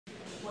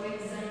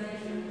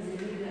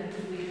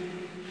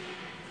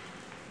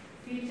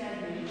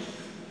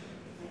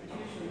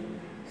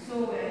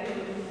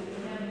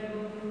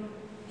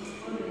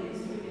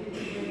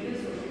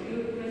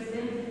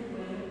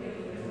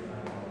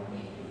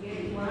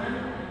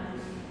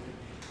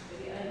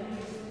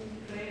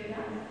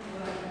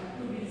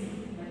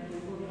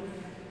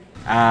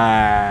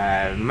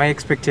My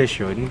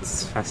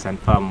expectations, first and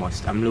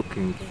foremost, I'm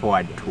looking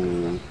forward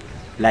to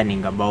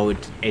learning about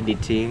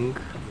editing,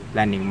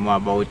 learning more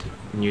about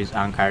news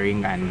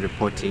anchoring and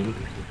reporting,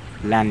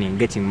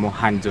 getting more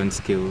hands-on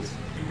skills.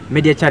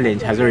 Media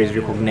Challenge has always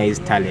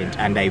recognized talent,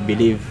 and I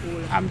believe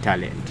I'm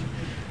talent.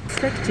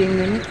 Expecting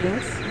many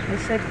things. I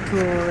expect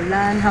to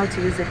learn how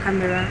to use the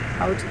camera,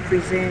 how to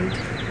present,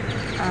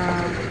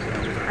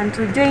 and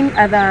to join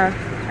other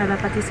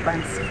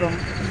participants from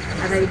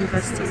other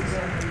universities.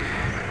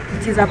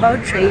 It is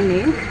about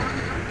training,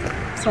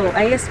 so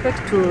I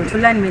expect to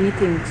learn many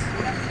things.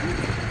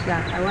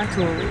 Yeah, I want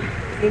to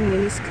gain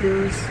many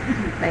skills,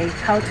 like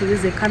how to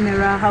use the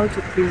camera, how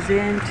to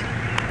present,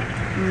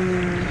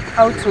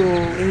 how to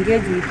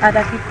engage with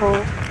other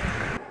people.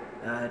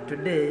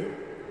 Today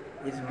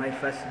is my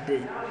first day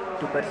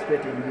to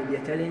participate in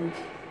Media Challenge.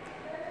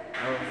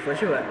 For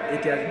sure,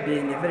 it has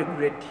been a very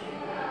great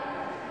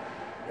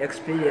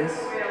experience.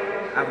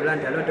 I've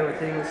learned a lot of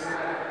things.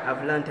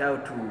 I've learned how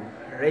to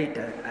write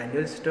a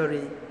news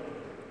story.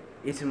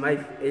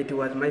 It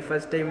was my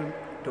first time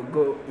to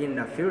go in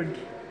a field,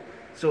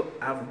 so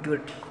I've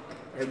got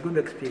a good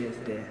experience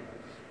there.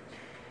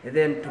 And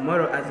then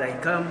tomorrow as I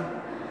come,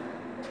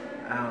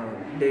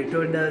 they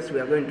told us we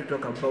are going to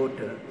talk about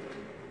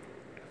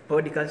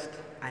podcast,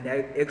 and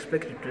I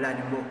expect to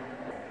learn more.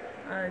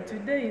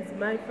 Today is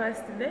my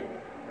first day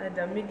at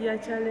the Media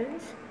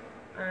Challenge,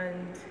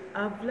 and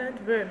I've learned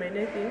very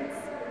many things,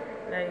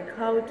 like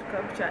how to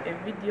capture a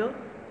video,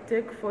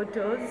 take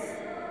photos,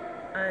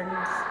 and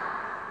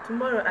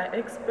tomorrow I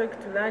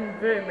expect to learn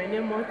very many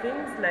more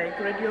things like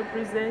radio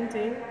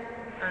presenting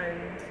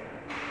and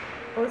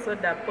also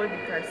the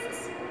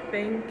podcasts.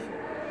 Thank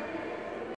you.